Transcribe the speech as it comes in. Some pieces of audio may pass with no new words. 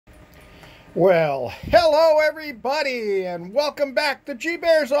Well, hello everybody, and welcome back to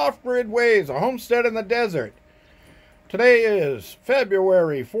G-Bear's Off-Grid Ways, a homestead in the desert. Today is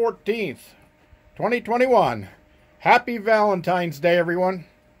February 14th, 2021. Happy Valentine's Day, everyone.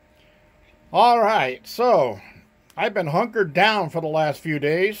 Alright, so I've been hunkered down for the last few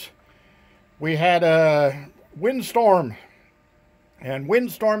days. We had a windstorm, and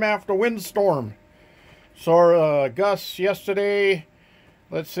windstorm after windstorm. Saw gusts yesterday.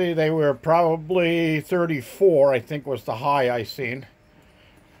 Let's see, they were probably 34, I think was the high I seen.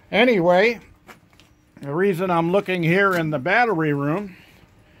 Anyway, the reason I'm looking here in the battery room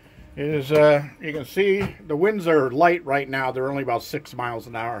is you can see the winds are light right now. They're only about 6 miles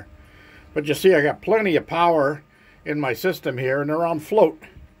an hour. But you see I got plenty of power in my system here, and they're on float.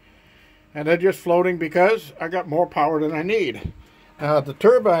 And they're just floating because I got more power than I need. The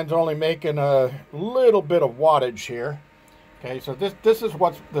turbine's only making a little bit of wattage here. Okay, so this is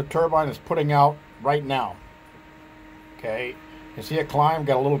what the turbine is putting out right now. Okay, you see it climb,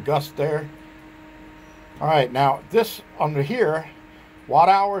 got a little gust there. All right, now this under here, watt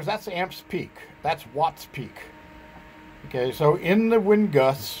hours, that's amps peak. That's watts peak. Okay, so in the wind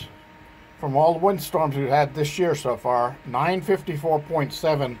gusts, from all the windstorms we've had this year so far,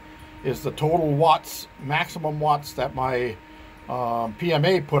 954.7 is the total watts, maximum watts that my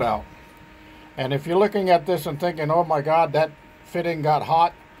PMA put out. And if you're looking at this and thinking, oh my God, that fitting got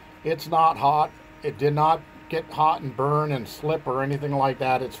hot, it's not hot. It did not get hot and burn and slip or anything like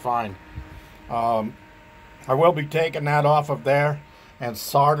that. It's fine. I will be taking that off of there and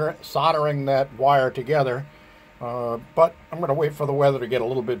soldering that wire together. But I'm going to wait for the weather to get a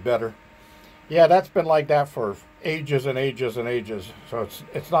little bit better. Yeah, that's been like that for ages and ages and ages. So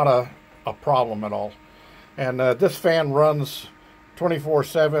it's not a problem at all. And this fan runs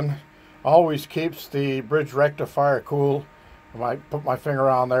 24/7. Always keeps the bridge rectifier cool. I put my finger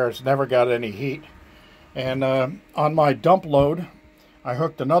on there, it's never got any heat. And on my dump load, I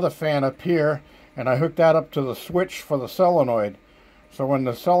hooked another fan up here, and I hooked that up to the switch for the solenoid. So when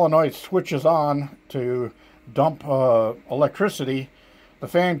the solenoid switches on to dump electricity, the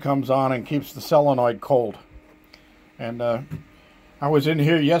fan comes on and keeps the solenoid cold. And I was in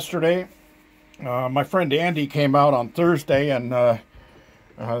here yesterday. My friend Andy came out on Thursday, and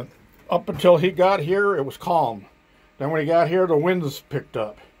up until he got here, it was calm. Then when he got here, the winds picked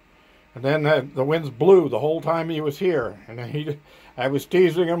up. And then the winds blew the whole time he was here. And I was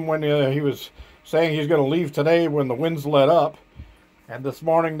teasing him when he was saying he's going to leave today when the winds let up. And this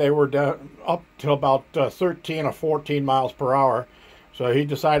morning they were up to about 13 or 14 miles per hour. So he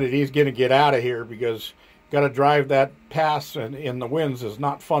decided he's going to get out of here because got to drive that pass in the winds is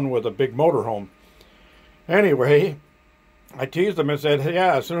not fun with a big motorhome. Anyway, I teased him and said,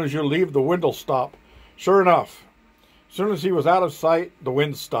 yeah, as soon as you leave, the wind will stop. Sure enough, as soon as he was out of sight, the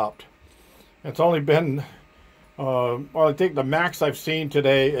wind stopped. It's only been, well, I think the max I've seen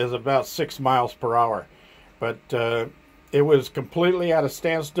today is about 6 miles per hour. But it was completely at a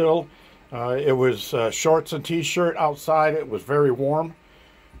standstill. It was shorts and t-shirt outside. It was very warm.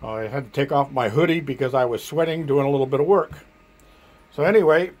 I had to take off my hoodie because I was sweating doing a little bit of work. So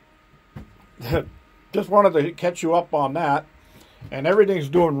anyway, just wanted to catch you up on that. And everything's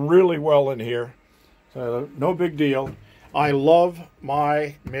doing really well in here. So no big deal. I love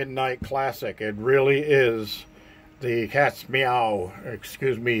my Midnight Classic. It really is the cat's meow.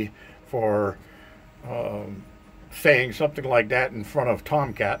 Excuse me for saying something like that in front of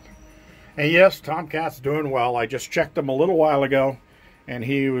Tomcat. And yes, Tomcat's doing well. I just checked him a little while ago, and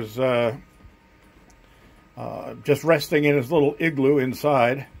he was just resting in his little igloo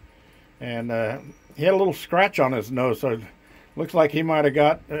inside. And he had a little scratch on his nose, so it looks like he might have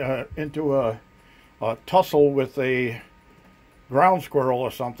got into a tussle with a ground squirrel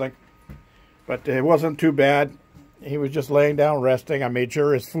or something. But it wasn't too bad. He was just laying down resting. I made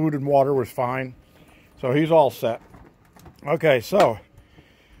sure his food and water was fine. So he's all set. Okay, so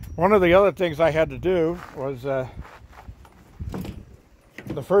one of the other things I had to do was the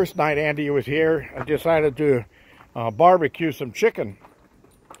first night Andy was here, I decided to barbecue some chicken.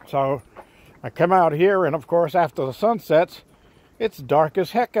 So I come out here, and of course after the sun sets, it's dark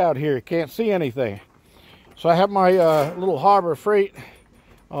as heck out here. You can't see anything. So I have my little Harbor Freight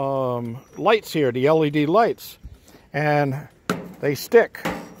lights here, the LED lights. And they stick.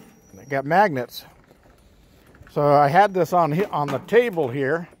 They got magnets. So I had this on the table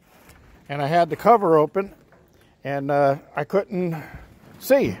here, and I had the cover open, and I couldn't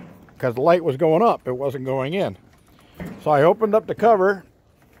see because the light was going up. It wasn't going in. So I opened up the cover,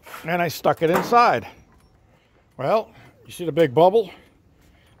 and I stuck it inside. Well, you see the big bubble?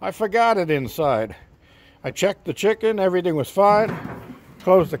 I forgot it inside. I checked the chicken, everything was fine.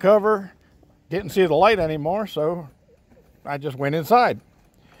 Closed the cover, didn't see the light anymore, so I just went inside.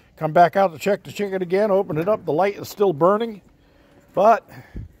 Come back out to check the chicken again, open it up, the light is still burning, but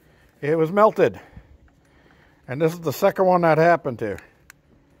it was melted. And this is the second one that happened to.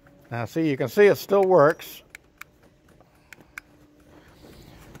 Now see, you can see it still works.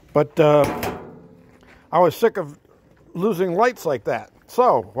 But I was sick of losing lights like that.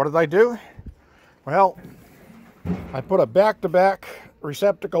 So what did I do? Well, I put a back-to-back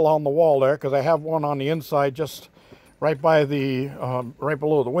receptacle on the wall there, because I have one on the inside just right by the right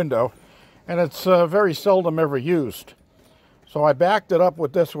below the window, and it's very seldom ever used. So I backed it up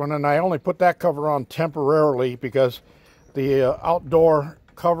with this one, and I only put that cover on temporarily because the outdoor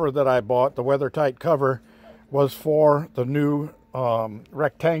cover that I bought, the weather-tight cover, was for the new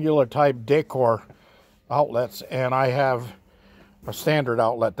rectangular type decor outlets, and I have a standard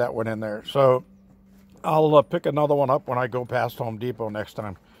outlet that went in there. So I'll pick another one up when I go past Home Depot next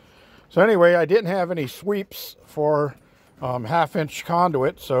time. So anyway, I didn't have any sweeps for half-inch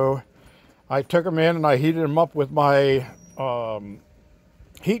conduit, so I took them in and I heated them up with my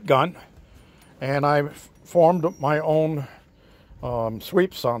heat gun, and I formed my own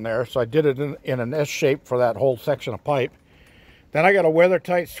sweeps on there. So I did it in an S shape for that whole section of pipe. Then I got a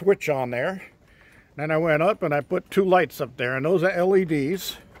weather-tight switch on there. Then I went up and I put 2 lights up there, and those are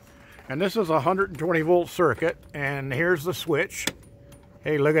LEDs. And this is a 120 volt circuit, and here's the switch.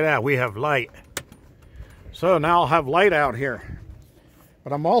 Hey, look at that, we have light. So now I'll have light out here.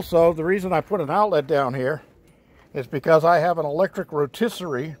 But I'm also, the reason I put an outlet down here is because I have an electric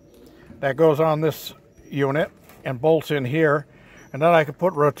rotisserie that goes on this unit and bolts in here. And then I can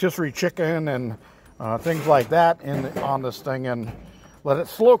put rotisserie chicken and things like that on this thing and let it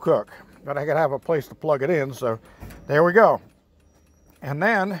slow cook. But I gotta have a place to plug it in, so there we go. And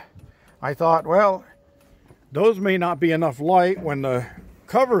then I thought, well, those may not be enough light when the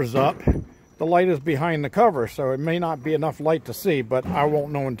cover's up. The light is behind the cover, so it may not be enough light to see, but I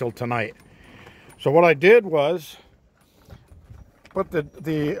won't know until tonight. So what I did was put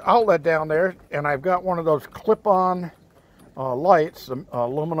the outlet down there, and I've got one of those clip-on lights,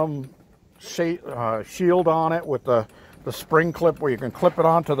 aluminum shield on it with the spring clip where you can clip it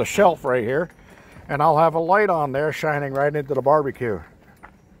onto the shelf right here, and I'll have a light on there shining right into the barbecue.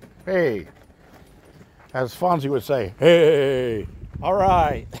 Hey, as Fonzie would say, hey, all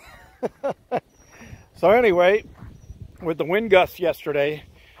right. So anyway, with the wind gusts yesterday,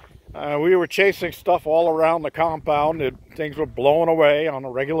 we were chasing stuff all around the compound. Things were blowing away on a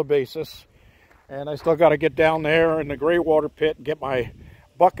regular basis. And I still got to get down there in the gray water pit and get my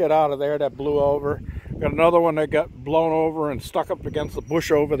bucket out of there that blew over. Got another one that got blown over and stuck up against the bush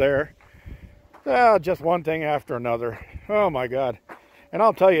over there. Just one thing after another. Oh my God. And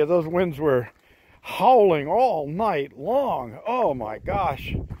I'll tell you, those winds were howling all night long. Oh my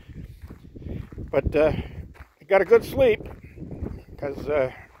gosh. But I got a good sleep because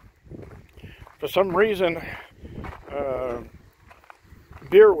for some reason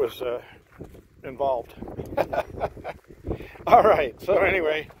beer was involved. All right, so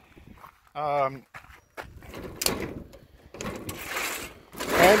anyway,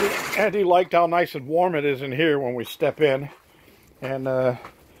 Andy liked how nice and warm it is in here when we step in. And I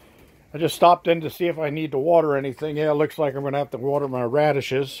just stopped in to see if I need to water anything. Yeah, it looks like I'm going to have to water my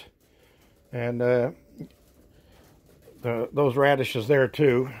radishes. And those radishes there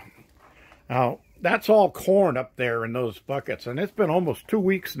too. Now, that's all corn up there in those buckets. And it's been almost 2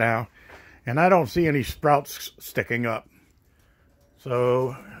 weeks now. And I don't see any sprouts sticking up.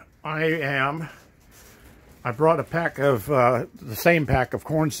 So I brought a pack of, the same pack of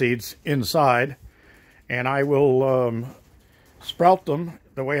corn seeds inside. And I will sprout them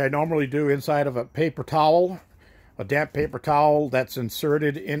the way I normally do inside of a paper towel, a damp paper towel that's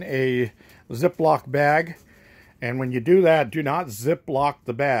inserted in a Ziploc bag. And when you do that, do not Ziploc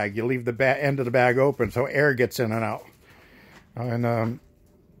the bag. You leave the end of the bag open so air gets in and out. And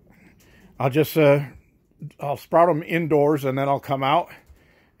I'll sprout them indoors, and then I'll come out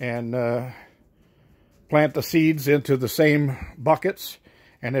and plant the seeds into the same buckets.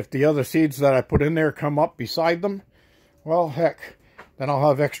 And if the other seeds that I put in there come up beside them, well, heck, then I'll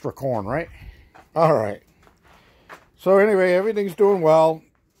have extra corn, right? All right. So anyway, everything's doing well.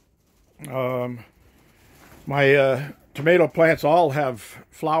 My tomato plants all have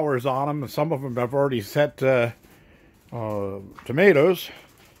flowers on them, and some of them have already set tomatoes.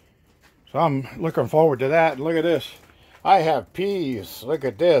 So I'm looking forward to that. And look at this. I have peas. Look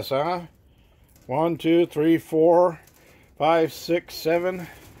at this, huh? 1, 2, 3, 4, 5, 6, 7,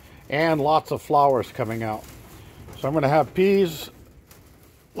 and lots of flowers coming out. So I'm going to have peas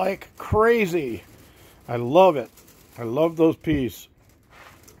like crazy. I love it. I love those peas.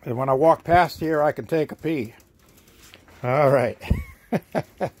 And when I walk past here, I can take a pee. All right.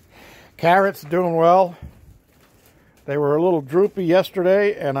 Carrots doing well. They were a little droopy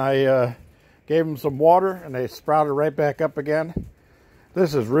yesterday, and I gave them some water, and they sprouted right back up again.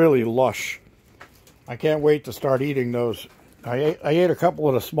 This is really lush. I can't wait to start eating those. I ate a couple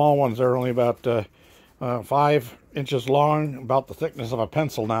of the small ones. They're only about 5 inches long, about the thickness of a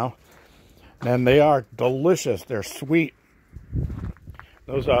pencil now. And they are delicious. They're sweet.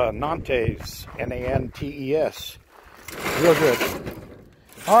 Those are Nantes, Nantes. Real good.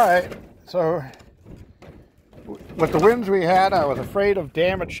 All right, so with the winds we had, I was afraid of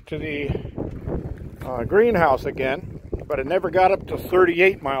damage to the greenhouse again, but it never got up to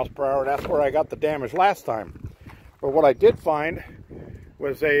 38 miles per hour. That's where I got the damage last time. But what I did find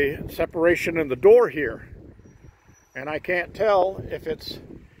was a separation in the door here. And I can't tell if it's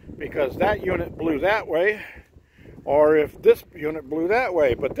because that unit blew that way or if this unit blew that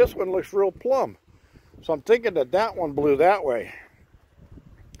way. But this one looks real plumb. So I'm thinking that that one blew that way.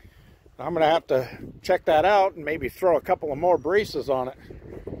 I'm going to have to check that out and maybe throw a couple of more braces on it.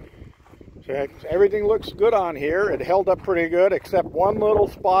 So everything looks good on here. It held up pretty good except one little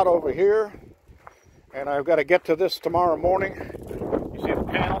spot over here. And I've got to get to this tomorrow morning. You see the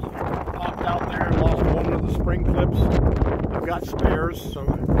panel popped out there. Lost one of the spring clips. I've got spares, so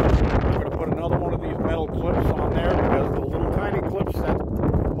I'm going to put another one of these metal clips on there because the little tiny clips that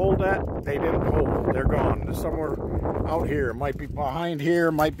hold that, they didn't hold. They're gone. They're somewhere out here. Might be behind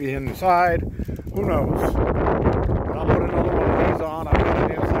here, might be inside. Who knows? But I'll put another one of these on. I've got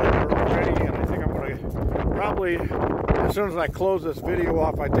it inside there already, and I think I'm going to probably, as soon as I close this video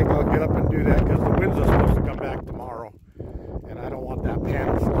off, I think I'll get up and do that because the winds are supposed to come back tomorrow, and I don't want that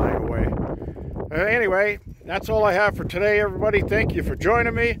panel flying away. Anyway, that's all I have for today, everybody. Thank you for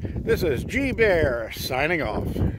joining me. This is G Bear signing off.